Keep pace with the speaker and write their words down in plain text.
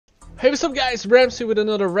Hey, what's up guys, Ramsey with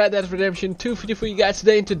another Red Dead Redemption 2 video for you guys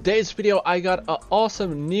today. In today's video I got an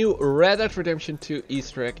awesome new Red Dead Redemption 2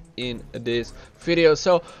 Easter egg in this video.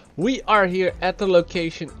 So we are here at the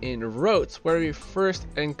location in Rhodes where we first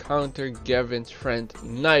encounter Gavin's friend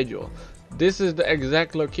Nigel. This is the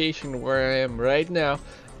exact location where I am right now,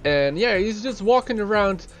 and yeah, he's just walking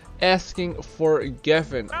around asking for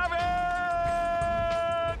Gavin.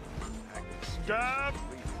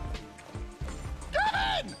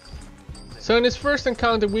 So in his first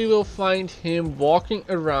encounter we will find him walking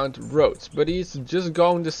around Rhodes, but he's just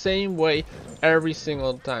going the same way every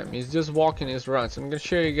single time. He's just walking his rounds. So I'm going to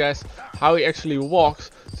show you guys how he actually walks.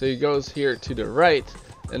 So he goes here to the right,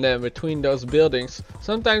 and then between those buildings,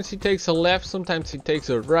 sometimes he takes a left, sometimes he takes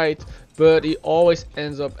a right, but he always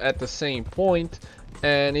ends up at the same point.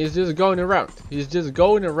 And he's just going around. He's just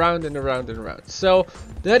going around and around and around. So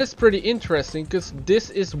that is pretty interesting, because this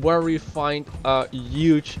is where we find a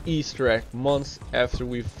huge Easter egg months after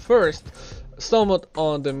we first stumbled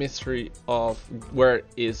on the mystery of where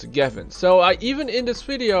is Gavin. So even in this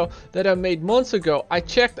video that I made months ago, I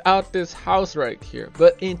checked out this house right here.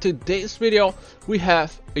 But in today's video we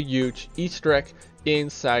have a huge Easter egg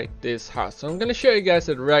inside this house. So I'm gonna show you guys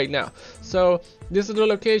it right now. So this is the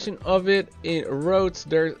location of it in Rhodes.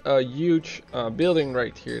 There's a huge building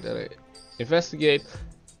right here that I investigate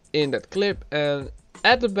in that clip, and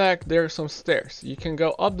at the back there are some stairs. You can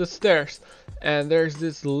go up the stairs, and there's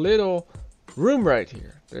this little room right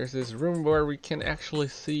here. There's this room where we can actually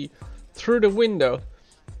see through the window,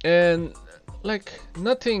 and like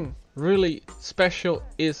nothing really special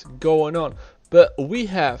is going on, but we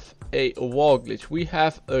have a wall glitch. We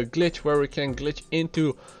have a glitch where we can glitch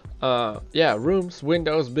into rooms,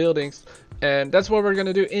 windows, buildings, and that's what we're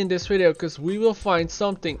gonna do in this video, because we will find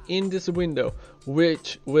something in this window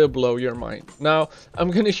which will blow your mind. Now I'm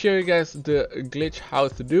gonna show you guys the glitch, how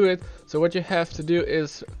to do it. So what you have to do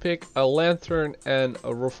is pick a lantern and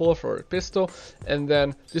a revolver or a pistol, and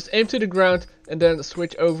then just aim to the ground, and then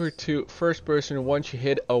switch over to first person once you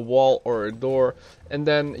hit a wall or a door, and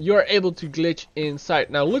then you're able to glitch inside.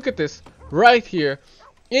 Now look at this right here.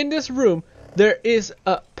 In this room there is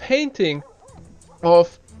a painting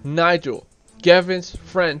of Nigel, Gavin's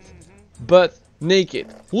friend, but naked.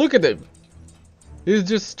 Look at him. He's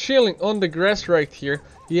just chilling on the grass right here.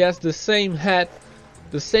 He has the same hat,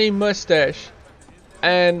 the same mustache,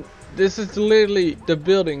 and this is literally the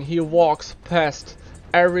building he walks past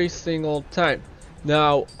every single time.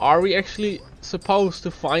 Now, are we actually supposed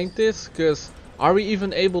to find this? Because are we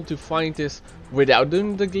even able to find this without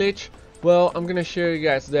doing the glitch? Well, I'm gonna show you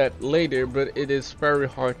guys that later, but it is very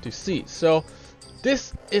hard to see. So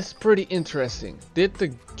this is pretty interesting. Did the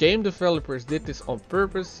game developers did this on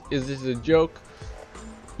purpose? Is this a joke?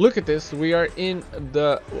 Look at this. We are in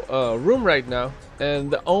the room right now,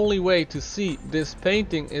 and the only way to see this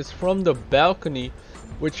painting is from the balcony,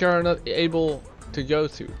 which you are not able to go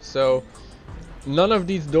to. So none of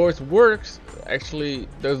these doors works. Actually,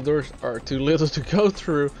 those doors are too little to go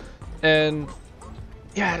through, and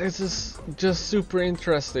yeah, this is just super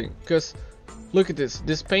interesting, because look at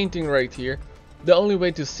this painting right here. The only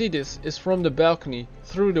way to see this is from the balcony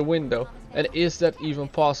through the window, and is that even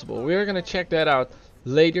possible? We are gonna check that out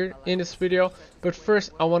later in this video, but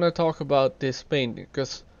first I want to talk about this painting,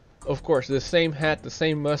 because of course the same hat, the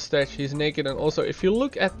same mustache, he's naked, and also if you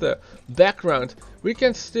look at the background we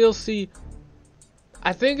can still see,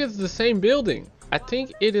 I think it's the same building. I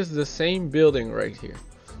think it is the same building right here.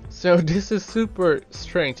 So this is super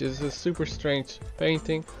strange. This is a super strange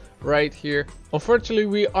painting right here. Unfortunately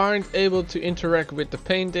we aren't able to interact with the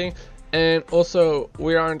painting, and also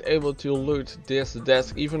we aren't able to loot this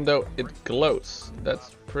desk even though it glows.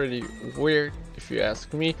 That's pretty weird if you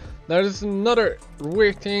ask me. Now there's another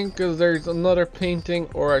weird thing, because there's another painting,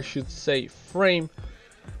 or I should say frame,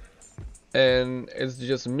 and it's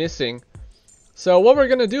just missing. So what we're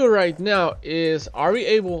gonna do right now is, are we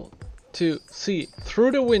able to see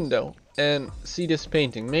through the window and see this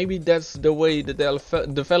painting? Maybe that's the way the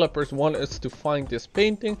developers want us to find this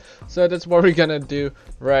painting, so that's what we're gonna do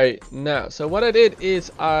right now. So what I did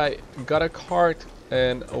is I got a cart,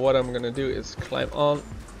 and what I'm gonna do is climb on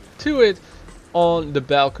to it on the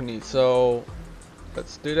balcony. So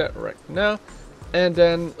let's do that right now, and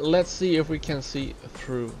then let's see if we can see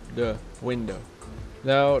through the window.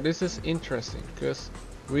 Now this is interesting, because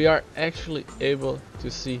we are actually able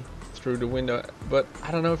to see through the window, but I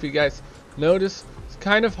don't know if you guys notice, it's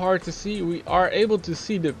kind of hard to see. We are able to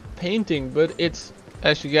see the painting, but it's,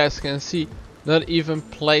 as you guys can see, not even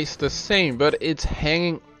placed the same, but it's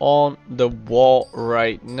hanging on the wall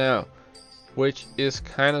right now, which is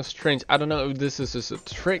kind of strange. I don't know if this is just a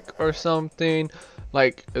trick or something,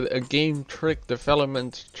 like a game trick,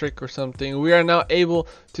 development trick or something. We are now able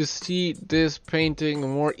to see this painting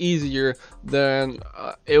more easier than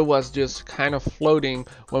it was just kind of floating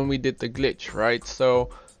when we did the glitch, right? So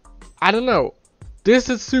I don't know, this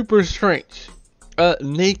is super strange.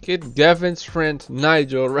 Naked Gavin's friend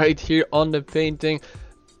Nigel right here on the painting.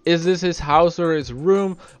 Is this his house or his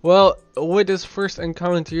room? Well, with his first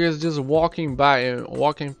encounter, he is just walking by and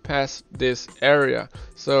walking past this area.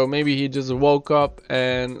 So maybe he just woke up,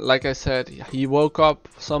 and like I said, he woke up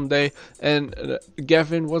someday and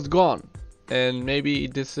Gavin was gone. And maybe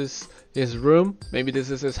this is his room, maybe this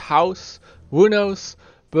is his house, who knows?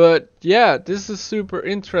 But yeah, this is super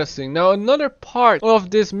interesting. Now another part of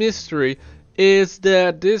this mystery is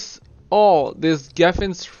that this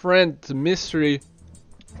Gavin's friend mystery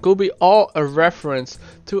could be all a reference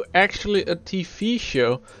to actually a TV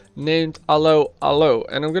show named Allo Allo.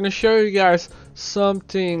 And I'm gonna show you guys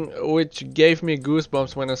something which gave me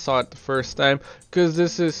goosebumps when I saw it the first time, because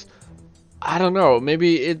this is, I don't know,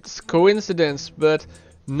 maybe it's coincidence, but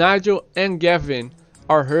Nigel and Gavin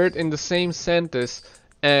are heard in the same sentence,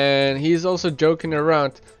 and he's also joking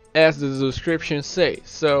around as the description say.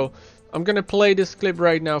 So I'm gonna play this clip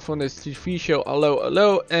right now from this TV show Allo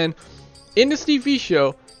Allo, and in this TV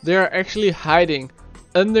show they are actually hiding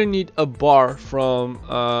underneath a bar from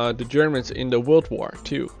the Germans in the World War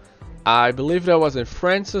II. I believe that was in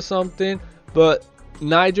France or something, but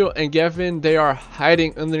Nigel and Gavin, they are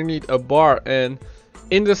hiding underneath a bar, and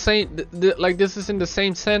in the same like this is in the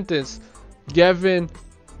same sentence. Gavin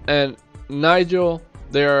and Nigel,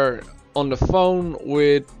 they're on the phone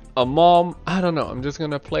with a mom. I don't know, I'm just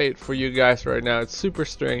gonna play it for you guys right now. It's super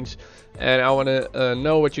strange, and I want to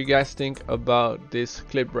know what you guys think about this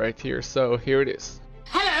clip right here. So here it is.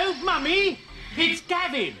 Hello, Mummy. It's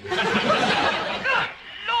Gavin. Good Lord!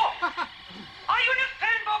 Are you in a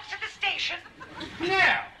phone box at the station?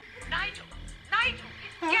 No. Nigel,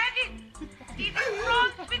 it's Gavin. He's in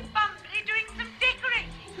France with Bumbly doing some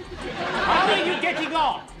decorating. How are you getting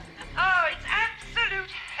on? Oh, it's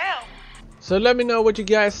absolute hell. So let me know what you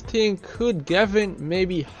guys think. Could Gavin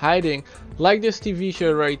maybe hiding, like this TV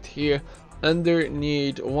show right here,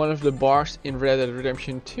 underneath one of the bars in Red Dead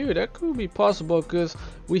Redemption 2? That could be possible, because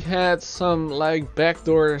we had some like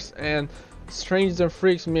backdoors and Strange and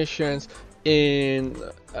Freaks missions in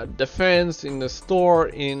defense, in the store,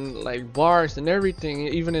 in like bars and everything.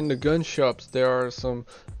 Even in the gun shops there are some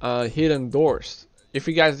hidden doors. If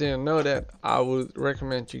you guys didn't know that, I would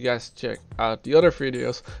recommend you guys check out the other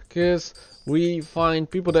videos, because we find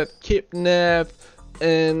people that kidnap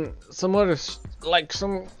and some other like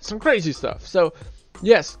some crazy stuff. So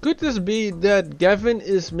yes, could this be that Gavin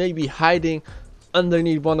is maybe hiding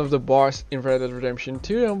underneath one of the bars in Red Dead Redemption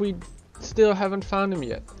 2 and we still haven't found him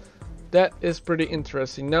yet? That is pretty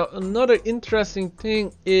interesting. Now another interesting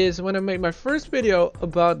thing is, when I made my first video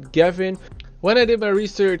about Gavin, when I did my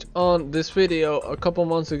research on this video a couple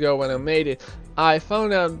months ago when I made it, I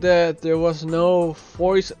found out that there was no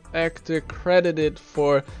voice actor credited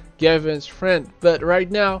for Gavin's friend. But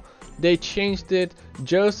right now they changed it.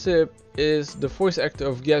 Joseph is the voice actor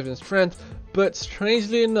of Gavin's friend, but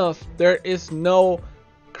strangely enough there is no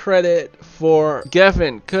credit for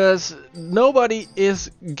Gavin, because nobody is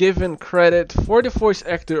given credit for the voice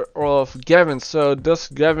actor of Gavin. So does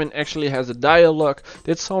Gavin actually has a dialogue?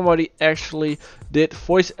 Did somebody actually did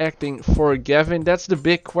voice acting for Gavin? That's the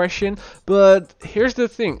big question. But here's the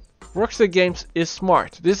thing, Rockstar Games is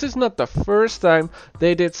smart. This is not the first time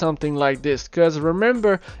they did something like this, because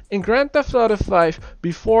remember in Grand Theft Auto 5,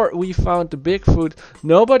 before we found the Bigfoot,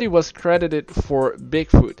 nobody was credited for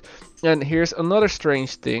Bigfoot. And here's another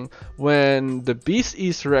strange thing, when the Beast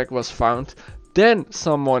Easter egg was found, then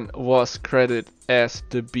someone was credited as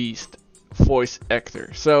the Beast voice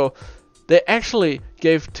actor. So they actually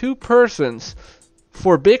gave two persons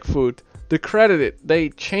for Bigfoot the credit. They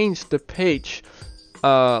changed the page,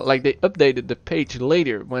 like they updated the page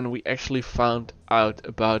later when we actually found out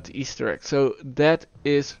about the Easter egg. So that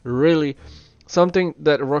is really something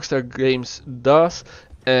that Rockstar Games does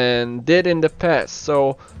and did in the past.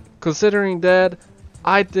 So considering that,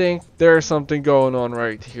 I think there's something going on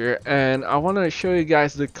right here, and I want to show you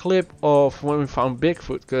guys the clip of when we found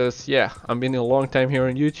Bigfoot, because yeah, I've been a long time here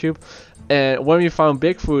on YouTube, and when we found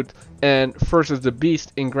Bigfoot and versus the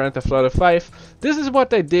Beast in Grand Theft Auto 5, this is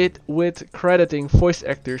what they did with crediting voice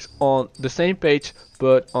actors on the same page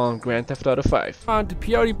but on Grand Theft Auto 5. On the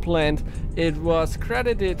peyote plant, it was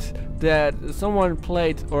credited that someone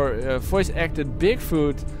played or voice acted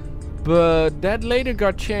Bigfoot, but that later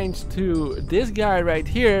got changed to this guy right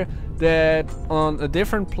here that on a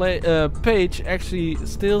different page actually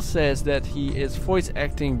still says that he is voice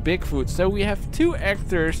acting Bigfoot. So we have 2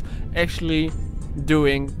 actors actually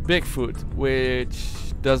doing Bigfoot, which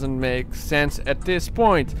doesn't make sense at this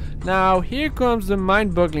point. Now here comes the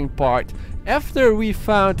mind-boggling part. After we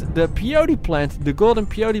found the peyote plant, the golden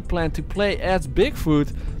peyote plant to play as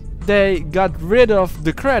Bigfoot, they got rid of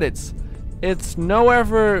the credits. It's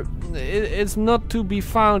it's not to be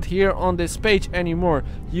found here on this page anymore.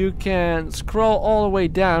 You can scroll all the way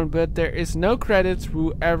down, but there is no credits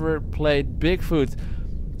who ever played Bigfoot.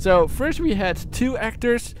 So first we had 2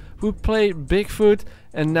 actors who played Bigfoot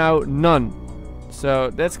and now none. So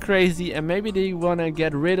that's crazy, and maybe they wanna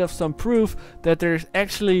get rid of some proof that there's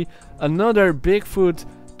actually another Bigfoot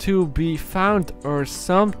to be found or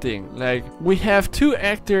something. Like, we have 2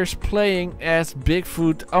 actors playing as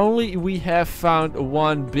Bigfoot, only we have found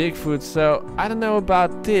 1 Bigfoot, so I don't know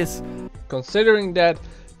about this. Considering that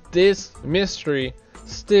this mystery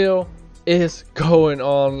still is going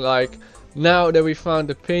on, like, now that we found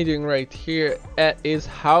the painting right here at his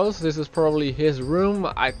house, this is probably his room.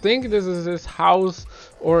 I think this is his house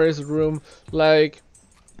or his room. Like,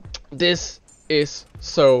 this is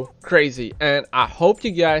so crazy, and I hope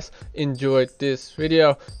you guys enjoyed this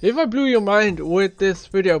video. If I blew your mind with this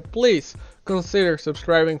video, please consider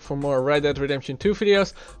subscribing for more Red Dead Redemption 2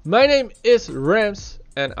 videos. My name is Rams,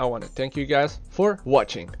 and I want to thank you guys for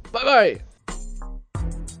watching. Bye bye.